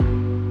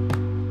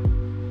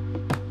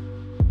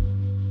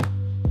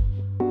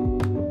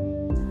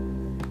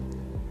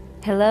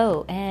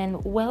Hello,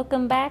 and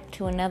welcome back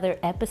to another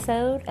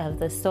episode of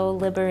the Soul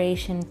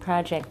Liberation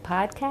Project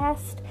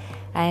podcast.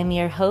 I am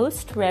your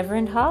host,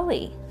 Reverend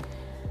Holly.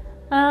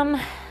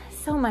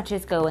 So much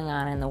is going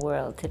on in the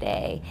world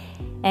today,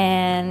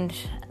 and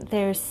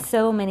there's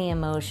so many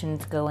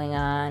emotions going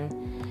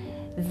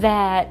on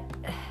that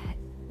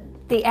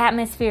the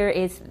atmosphere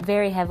is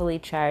very heavily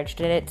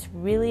charged, and it's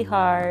really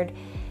hard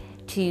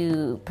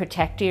to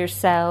protect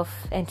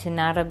yourself and to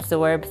not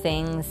absorb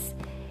things.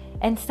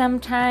 And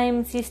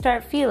sometimes you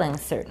start feeling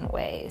certain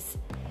ways.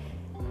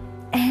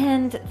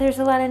 And there's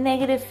a lot of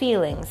negative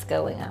feelings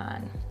going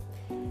on.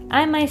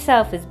 I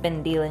myself has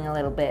been dealing a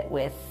little bit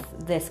with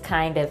this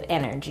kind of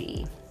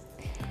energy.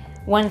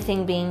 One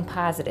thing being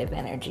positive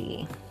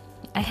energy.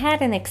 I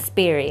had an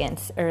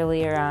experience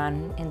earlier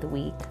on in the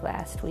week,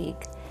 last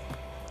week,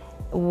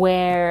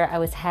 where I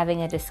was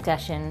having a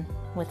discussion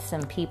with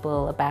some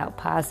people about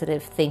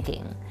positive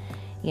thinking.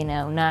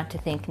 Not to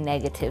think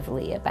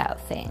negatively about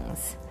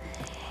things.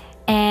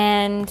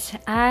 And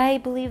I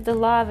believe the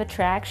law of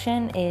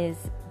attraction is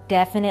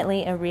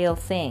definitely a real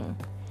thing.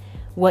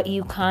 What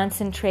you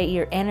concentrate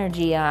your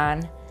energy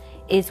on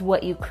is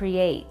what you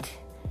create.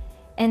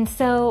 And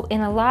so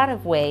in a lot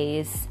of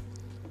ways,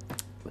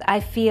 I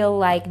feel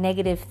like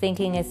negative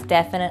thinking is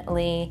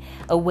definitely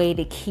a way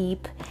to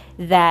keep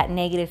that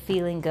negative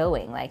feeling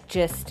going. Like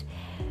just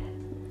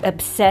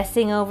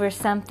obsessing over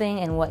something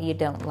and what you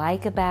don't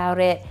like about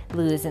it,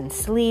 losing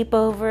sleep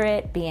over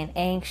it, being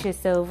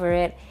anxious over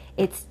it.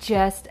 It's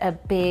just a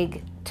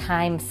big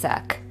time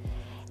suck,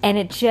 and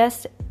it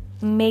just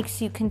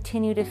makes you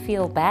continue to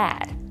feel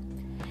bad.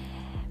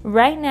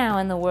 Right now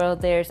in the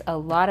world, there's a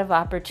lot of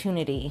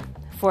opportunity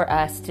for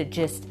us to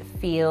just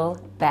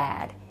feel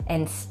bad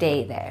and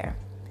stay there.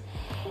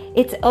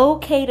 It's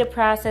okay to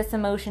process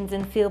emotions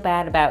and feel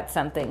bad about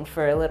something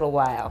for a little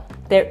while.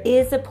 There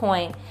is a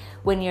point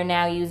when you're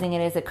now using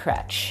it as a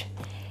crutch.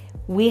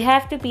 We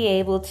have to be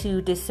able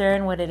to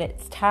discern when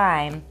it's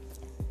time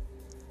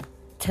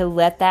to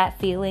let that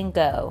feeling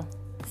go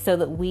so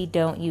that we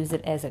don't use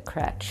it as a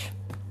crutch.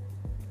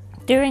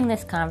 During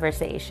this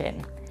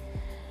conversation,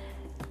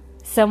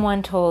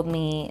 someone told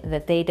me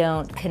that they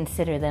don't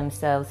consider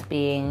themselves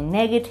being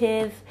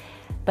negative,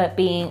 but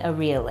being a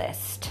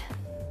realist.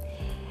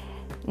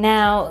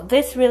 Now,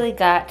 this really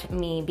got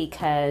me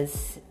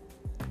because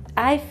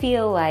I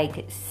feel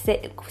like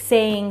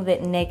saying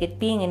that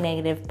being a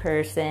negative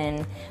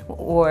person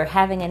or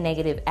having a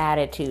negative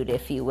attitude,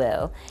 if you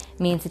will,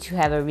 means that you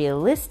have a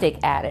realistic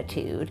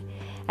attitude.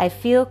 I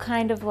feel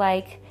kind of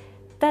like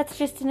that's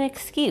just an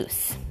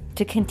excuse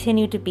to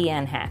continue to be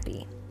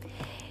unhappy.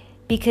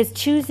 Because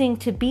choosing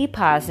to be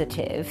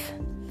positive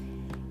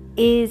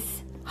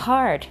is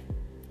hard.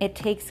 It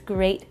takes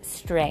great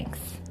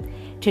strength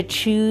to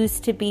choose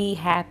to be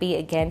happy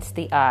against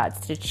the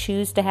odds, to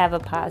choose to have a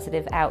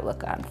positive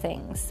outlook on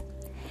things.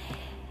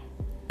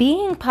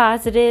 Being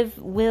positive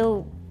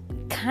will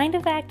kind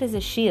of act as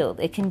a shield.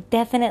 It can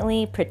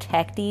definitely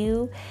protect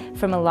you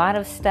from a lot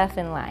of stuff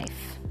in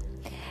life.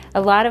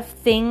 A lot of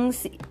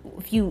things,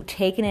 if you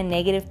take in a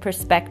negative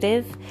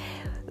perspective,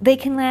 they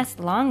can last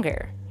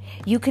longer.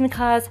 You can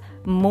cause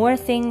more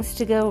things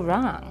to go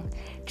wrong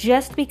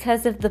just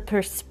because of the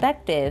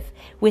perspective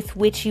with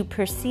which you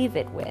perceive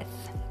it with.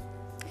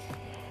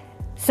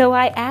 So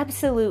I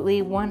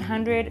absolutely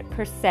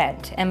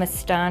 100% am a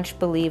staunch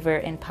believer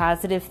in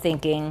positive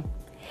thinking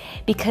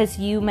because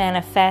you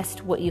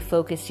manifest what you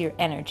focus your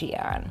energy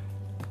on.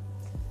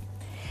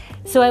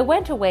 So I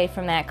went away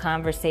from that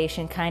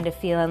conversation kind of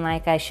feeling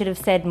like I should have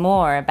said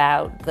more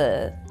about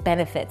the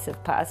benefits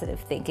of positive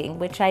thinking,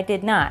 which I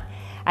did not.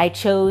 I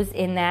chose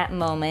in that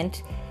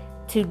moment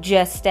to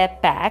just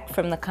step back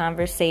from the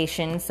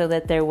conversation so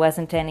that there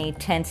wasn't any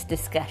tense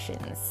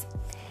discussions.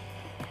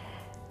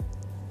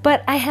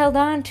 But I held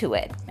on to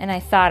it, and I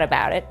thought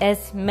about it,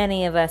 as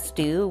many of us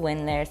do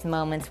when there's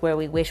moments where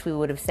we wish we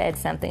would have said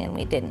something and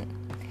we didn't.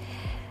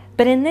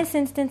 But in this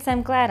instance,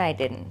 I'm glad I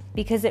didn't,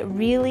 because it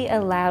really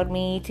allowed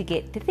me to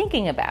get to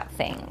thinking about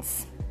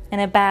things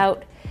and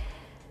about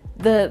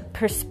the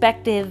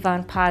perspective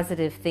on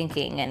positive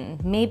thinking.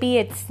 And maybe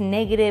it's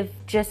negative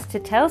just to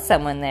tell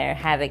someone they're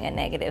having a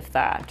negative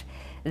thought.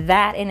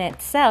 That in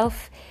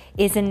itself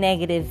is a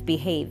negative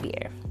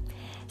behavior.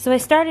 So I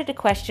started to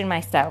question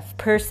myself,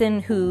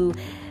 person who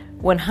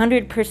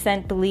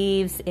 100%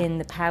 believes in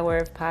the power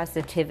of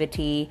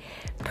positivity,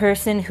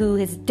 person who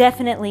has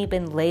definitely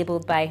been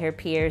labeled by her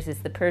peers as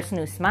the person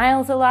who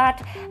smiles a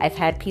lot. I've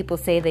had people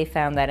say they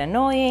found that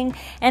annoying,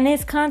 and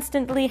is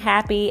constantly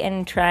happy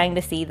and trying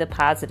to see the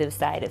positive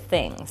side of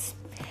things.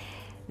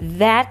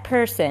 That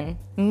person,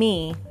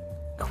 me,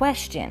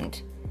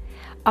 questioned,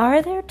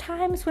 are there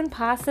times when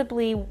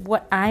possibly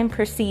what I'm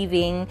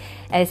perceiving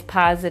as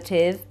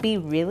positive be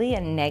really a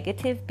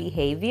negative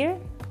behavior?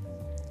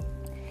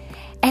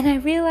 And I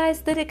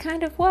realized that it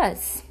kind of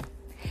was.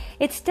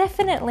 It's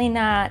definitely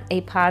not a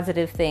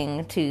positive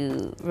thing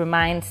to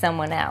remind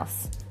someone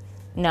else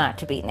not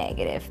to be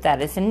negative.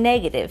 That is a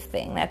negative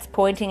thing. That's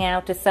pointing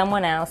out to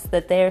someone else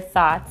that their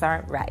thoughts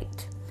aren't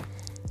right,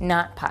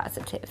 not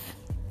positive.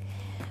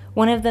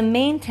 One of the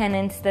main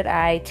tenets that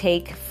I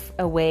take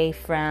away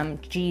from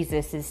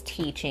Jesus'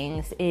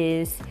 teachings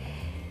is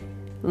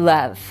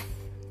love.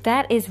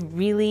 That is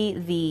really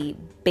the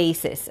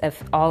basis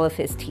of all of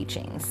his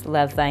teachings.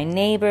 Love thy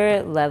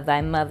neighbor, love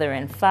thy mother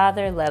and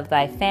father, love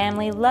thy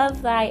family,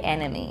 love thy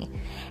enemy.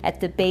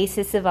 At the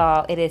basis of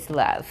all, it is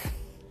love,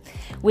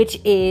 which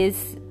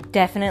is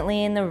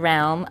definitely in the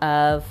realm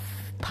of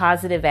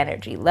positive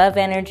energy. Love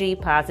energy,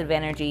 positive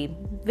energy,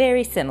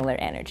 very similar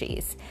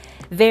energies.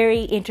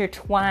 Very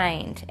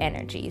intertwined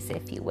energies,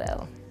 if you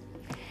will.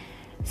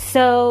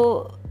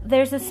 So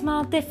there's a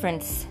small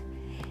difference.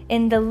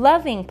 In the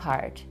loving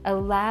part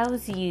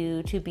allows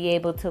you to be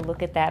able to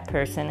look at that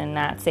person and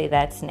not say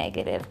that's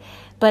negative,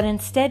 but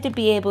instead to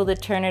be able to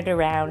turn it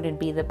around and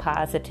be the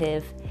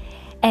positive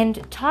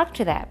and talk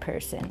to that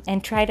person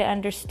and try to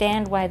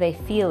understand why they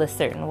feel a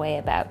certain way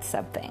about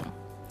something.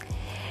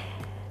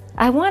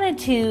 I wanted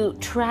to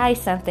try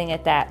something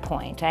at that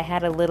point. I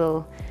had a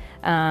little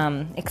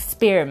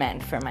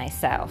experiment for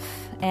myself,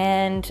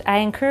 and I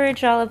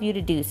encourage all of you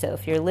to do so.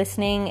 If you're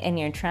listening and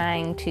you're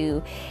trying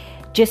to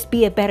just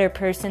be a better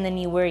person than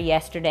you were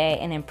yesterday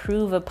and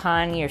improve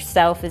upon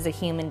yourself as a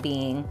human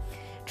being,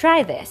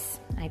 try this.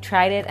 I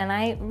tried it and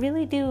I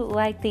really do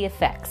like the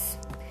effects.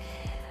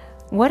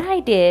 What I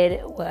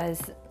did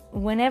was,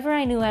 whenever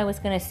I knew I was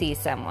going to see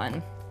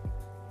someone,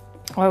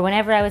 or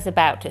whenever I was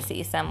about to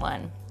see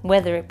someone,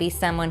 whether it be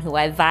someone who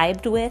I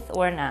vibed with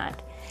or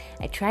not,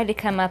 I tried to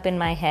come up in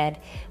my head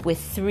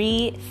with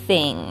 3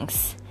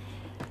 things,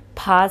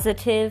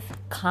 positive,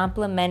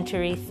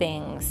 complimentary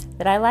things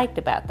that I liked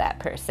about that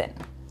person.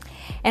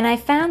 And I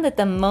found that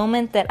the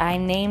moment that I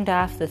named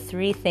off the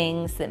 3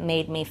 things that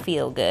made me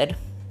feel good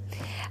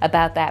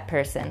about that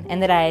person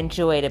and that I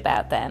enjoyed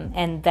about them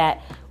and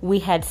that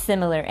we had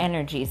similar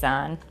energies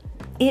on,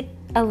 it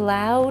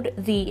allowed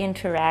the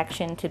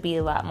interaction to be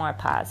a lot more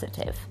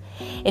positive.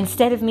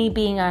 Instead of me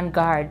being on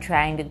guard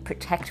trying to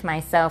protect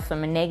myself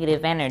from a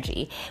negative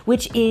energy,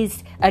 which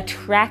is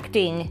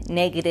attracting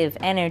negative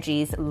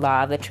energies,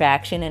 law of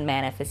attraction and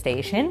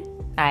manifestation,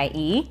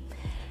 i.e.,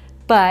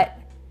 but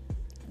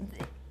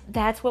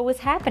that's what was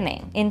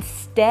happening.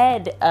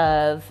 Instead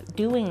of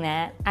doing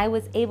that, I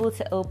was able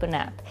to open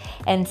up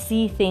and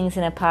see things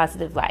in a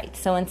positive light.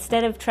 So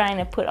instead of trying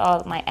to put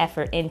all of my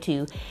effort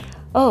into,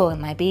 oh,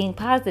 am I being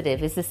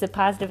positive? Is this a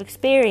positive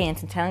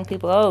experience? And telling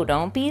people, oh,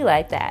 don't be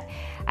like that.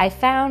 I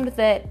found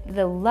that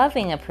the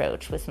loving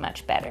approach was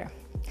much better.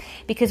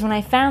 Because when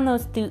I found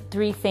those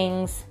 3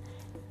 things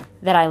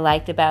that I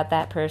liked about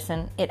that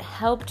person, it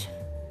helped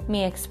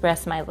me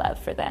express my love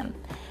for them.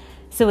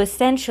 So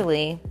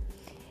essentially,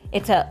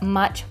 it's a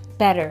much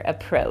better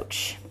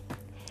approach.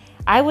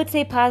 I would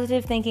say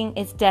positive thinking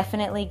is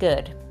definitely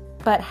good,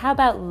 but how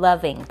about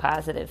loving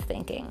positive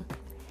thinking?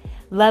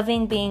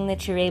 Loving being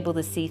that you're able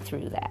to see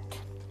through that.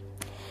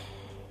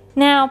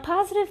 Now,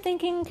 positive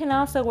thinking can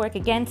also work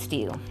against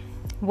you.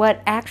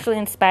 What actually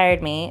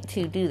inspired me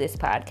to do this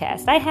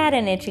podcast, I had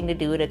an itching to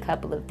do it a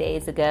couple of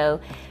days ago,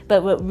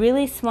 but what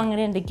really swung it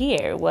into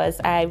gear was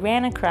I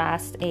ran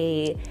across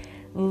a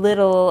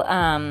little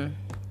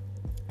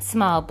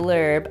small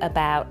blurb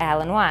about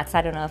Alan Watts.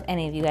 I don't know if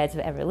any of you guys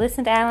have ever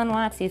listened to Alan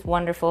Watts. He's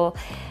wonderful.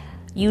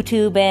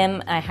 YouTube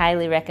him. I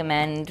highly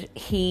recommend.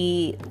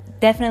 He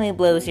definitely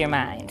blows your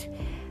mind.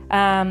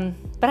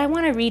 But I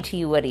want to read to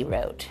you what he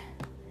wrote.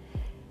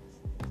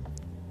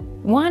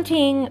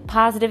 Wanting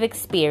positive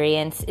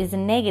experience is a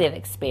negative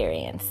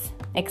experience.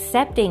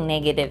 Accepting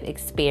negative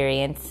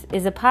experience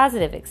is a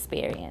positive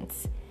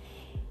experience.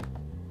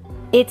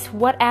 It's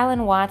what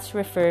Alan Watts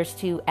refers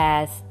to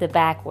as the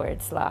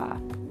backwards law.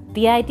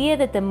 The idea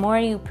that the more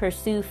you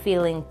pursue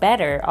feeling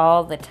better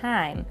all the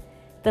time,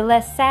 the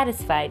less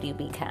satisfied you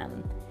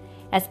become,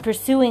 as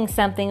pursuing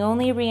something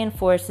only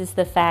reinforces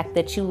the fact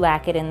that you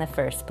lack it in the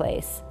first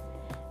place.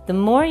 The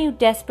more you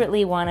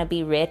desperately want to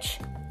be rich,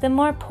 the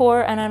more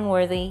poor and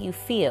unworthy you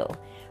feel,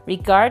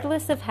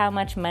 regardless of how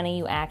much money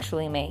you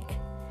actually make.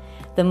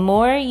 The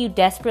more you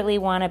desperately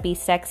want to be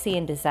sexy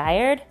and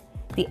desired,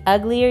 the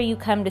uglier you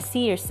come to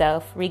see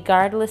yourself,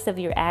 regardless of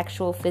your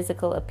actual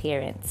physical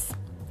appearance.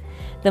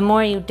 The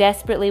more you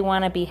desperately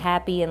want to be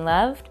happy and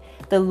loved,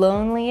 the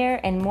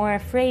lonelier and more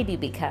afraid you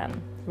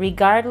become,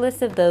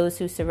 regardless of those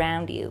who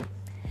surround you.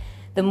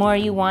 The more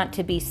you want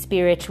to be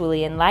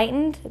spiritually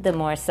enlightened, the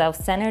more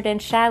self-centered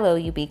and shallow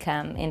you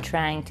become in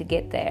trying to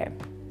get there.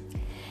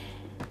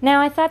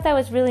 Now, I thought that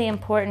was really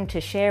important to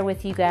share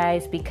with you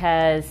guys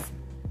because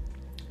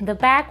the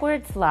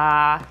backwards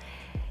law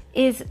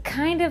is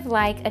kind of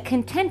like a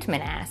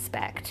contentment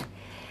aspect.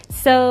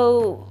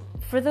 So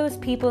for those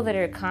people that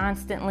are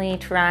constantly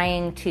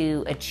trying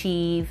to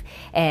achieve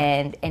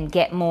and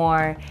get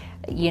more,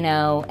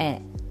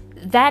 and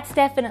that's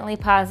definitely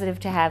positive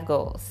to have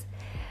goals.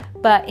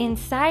 But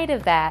inside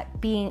of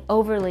that, being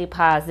overly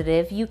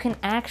positive, you can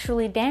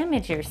actually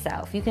damage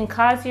yourself. You can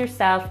cause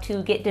yourself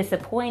to get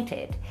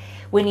disappointed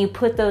when you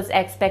put those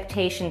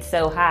expectations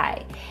so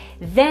high.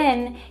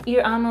 Then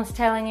you're almost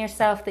telling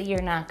yourself that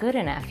you're not good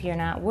enough, you're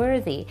not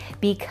worthy,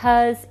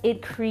 because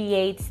it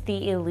creates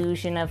the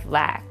illusion of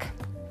lack.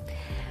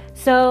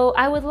 So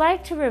I would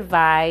like to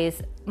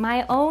revise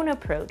my own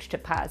approach to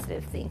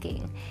positive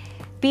thinking,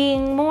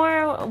 being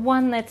more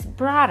one that's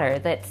broader,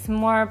 that's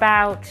more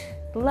about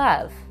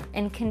love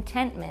and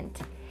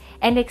contentment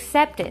and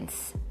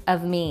acceptance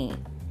of me.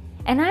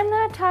 And I'm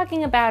not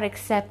talking about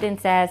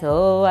acceptance as,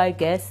 oh, I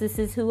guess this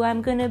is who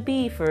I'm going to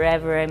be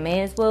forever. I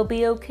may as well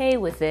be okay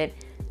with it.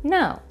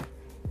 No,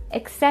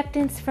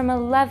 acceptance from a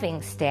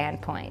loving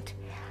standpoint.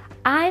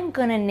 I'm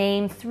going to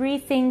name 3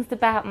 things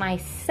about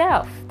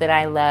myself that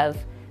I love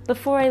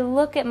before I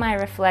look at my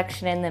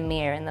reflection in the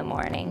mirror in the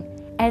morning,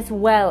 as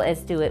well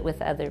as do it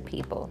with other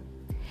people.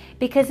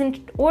 Because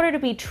in order to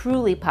be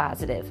truly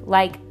positive,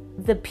 like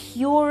the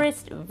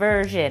purest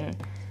version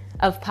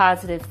of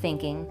positive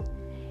thinking,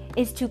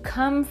 is to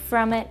come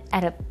from it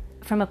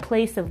from a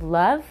place of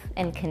love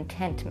and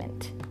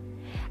contentment.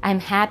 I'm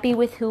happy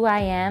with who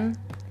I am,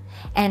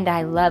 and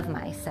I love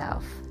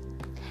myself.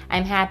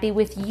 I'm happy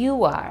with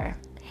you are,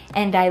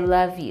 and I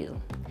love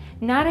you.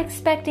 Not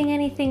expecting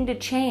anything to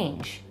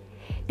change.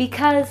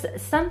 Because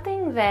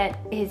something that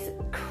is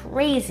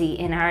crazy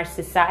in our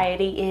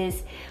society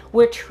is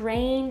we're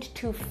trained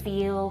to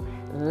feel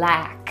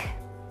lack.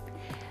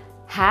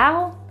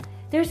 How?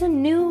 There's a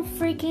new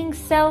freaking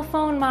cell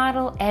phone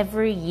model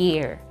every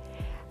year.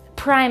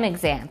 Prime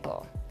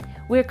example.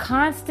 We're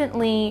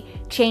constantly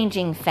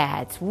changing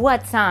fads.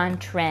 What's on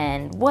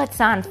trend?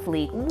 What's on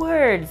fleek?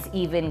 Words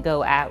even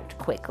go out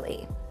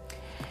quickly.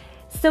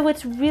 So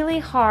it's really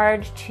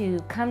hard to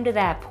come to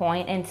that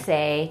point and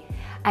say,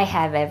 I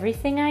have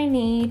everything I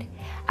need.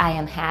 I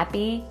am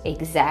happy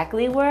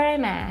exactly where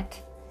I'm at.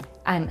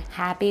 I'm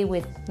happy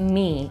with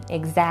me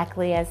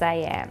exactly as I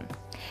am.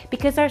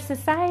 Because our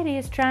society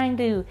is trying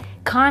to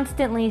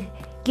constantly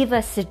give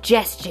us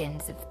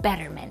suggestions of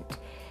betterment,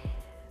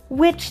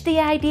 which the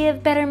idea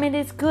of betterment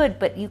is good,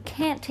 but you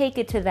can't take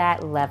it to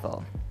that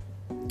level.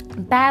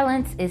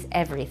 Balance is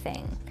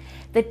everything.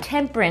 The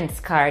temperance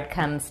card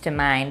comes to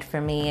mind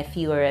for me if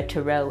you are a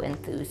tarot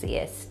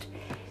enthusiast.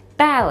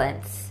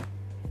 Balance.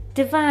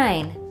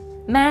 Divine.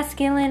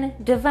 Masculine,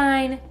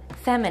 divine,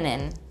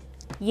 feminine.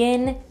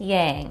 Yin,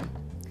 yang.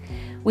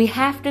 We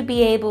have to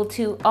be able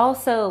to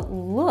also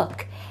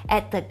look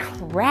at the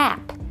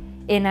crap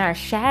in our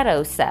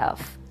shadow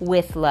self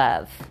with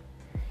love.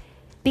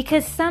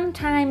 Because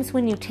sometimes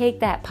when you take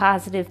that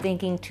positive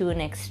thinking to an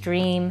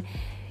extreme,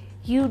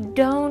 you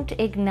don't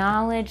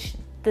acknowledge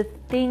the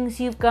things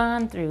you've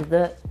gone through,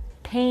 the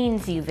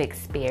pains you've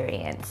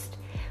experienced,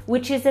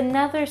 which is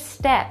another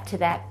step to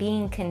that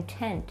being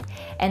content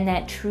and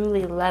that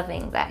truly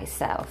loving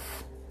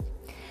thyself.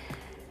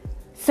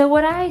 So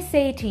what I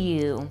say to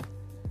you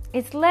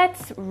is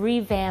let's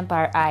revamp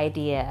our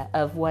idea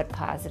of what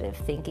positive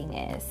thinking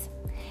is.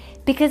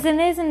 Because it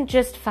isn't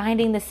just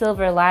finding the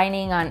silver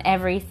lining on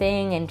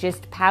everything and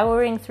just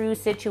powering through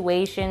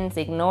situations,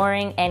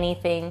 ignoring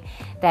anything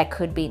that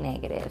could be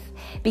negative.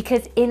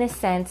 Because in a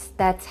sense,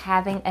 that's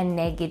having a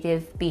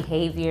negative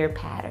behavior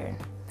pattern.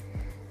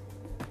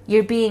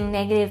 You're being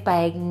negative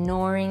by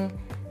ignoring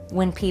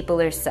when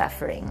people are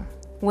suffering,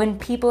 when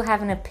people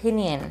have an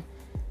opinion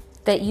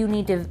that you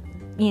need to,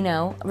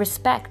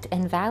 respect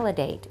and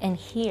validate and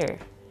hear.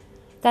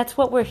 That's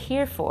what we're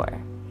here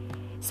for.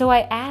 So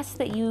I ask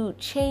that you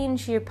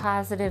change your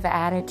positive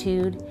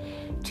attitude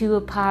to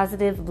a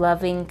positive,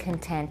 loving,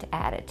 content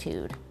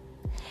attitude.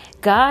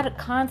 God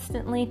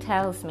constantly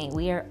tells me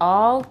we are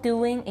all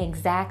doing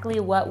exactly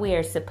what we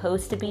are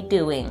supposed to be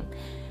doing.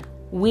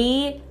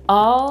 We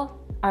all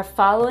are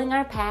following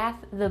our path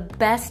the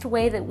best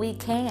way that we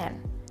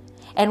can.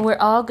 And we're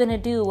all going to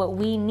do what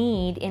we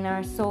need in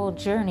our soul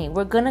journey.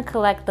 We're going to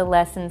collect the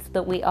lessons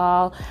that we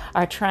all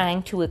are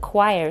trying to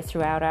acquire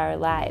throughout our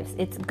lives.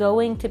 It's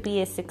going to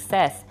be a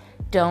success.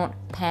 Don't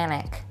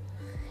panic.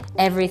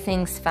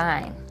 Everything's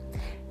fine.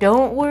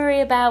 Don't worry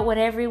about what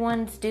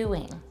everyone's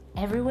doing.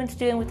 Everyone's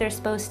doing what they're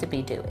supposed to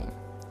be doing.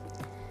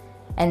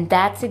 And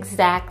that's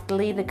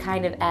exactly the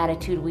kind of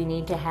attitude we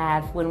need to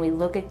have when we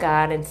look at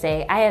God and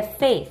say, I have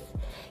faith.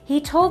 He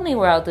told me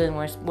we're all doing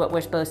what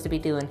we're supposed to be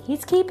doing.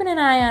 He's keeping an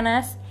eye on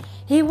us.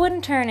 He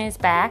wouldn't turn his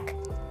back.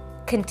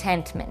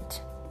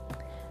 Contentment.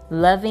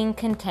 Loving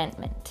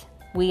contentment.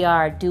 We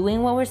are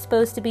doing what we're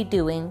supposed to be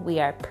doing. We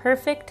are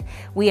perfect.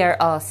 We are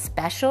all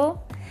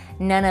special.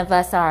 None of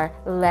us are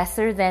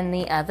lesser than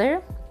the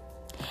other.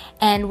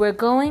 And we're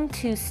going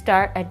to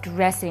start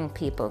addressing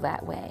people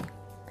that way.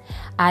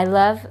 I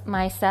love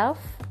myself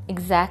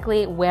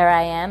exactly where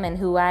I am and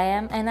who I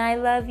am, and I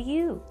love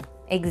you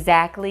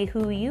exactly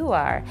who you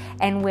are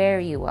and where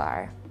you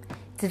are.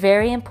 It's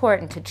very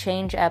important to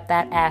change up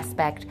that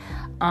aspect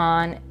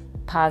on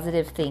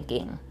positive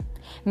thinking.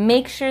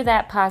 Make sure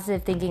that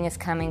positive thinking is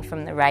coming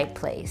from the right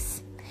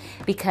place,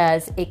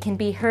 because it can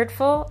be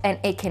hurtful and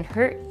it can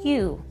hurt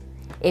you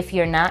if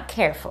you're not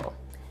careful.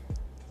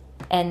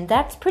 And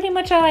that's pretty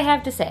much all I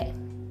have to say.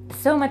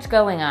 So much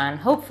going on.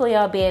 Hopefully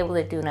I'll be able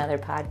to do another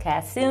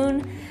podcast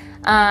soon.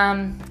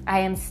 I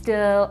am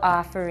still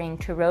offering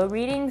tarot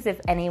readings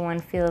if anyone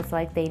feels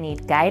like they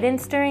need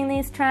guidance during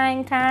these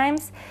trying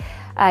times.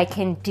 I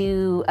can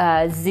do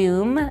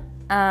Zoom,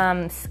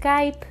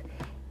 Skype,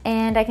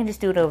 And I can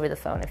just do it over the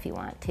phone if you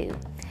want to.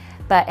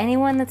 But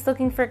anyone that's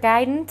looking for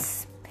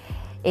guidance,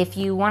 if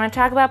you want to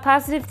talk about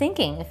positive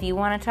thinking, if you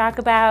want to talk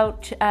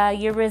about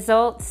your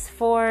results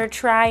for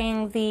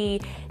trying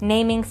the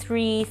naming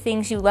 3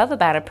 things you love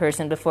about a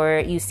person before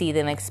you see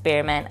them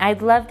experiment,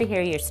 I'd love to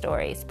hear your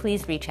stories.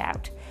 Please reach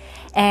out.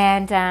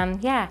 And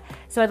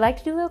so I'd like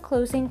to do a little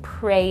closing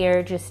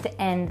prayer just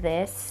to end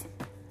this.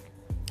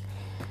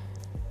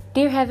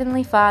 Dear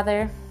Heavenly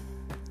Father,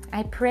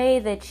 I pray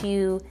that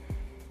you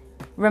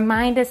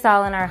remind us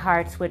all in our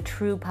hearts what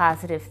true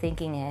positive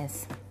thinking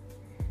is.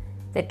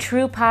 That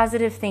true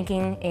positive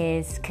thinking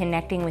is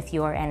connecting with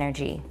your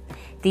energy,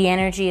 the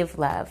energy of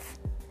love,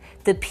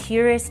 the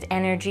purest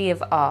energy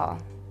of all,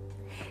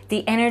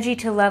 the energy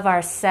to love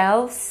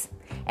ourselves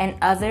and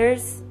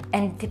others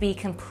and to be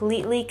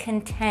completely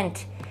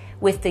content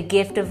with the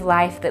gift of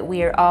life that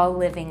we are all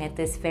living at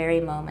this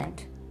very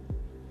moment.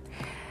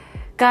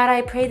 God,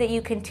 I pray that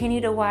you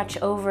continue to watch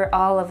over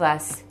all of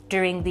us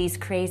during these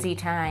crazy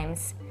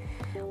times.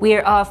 We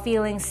are all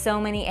feeling so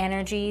many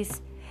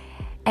energies,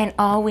 and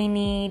all we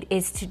need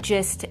is to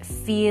just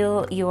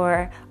feel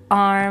your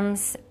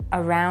arms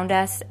around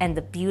us and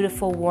the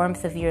beautiful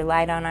warmth of your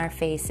light on our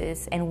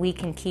faces, and we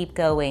can keep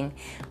going.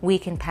 We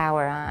can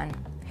power on.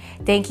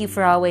 Thank you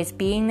for always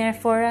being there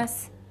for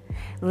us,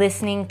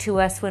 listening to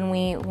us when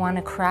we want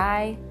to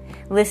cry,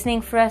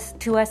 listening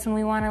to us when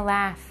we want to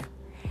laugh.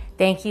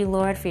 Thank you,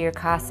 Lord, for your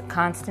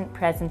constant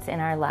presence in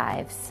our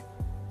lives.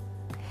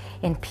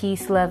 In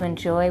peace, love, and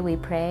joy we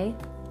pray.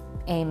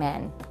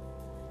 Amen.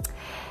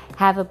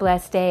 Have a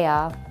blessed day,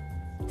 all.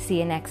 See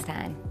you next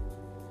time.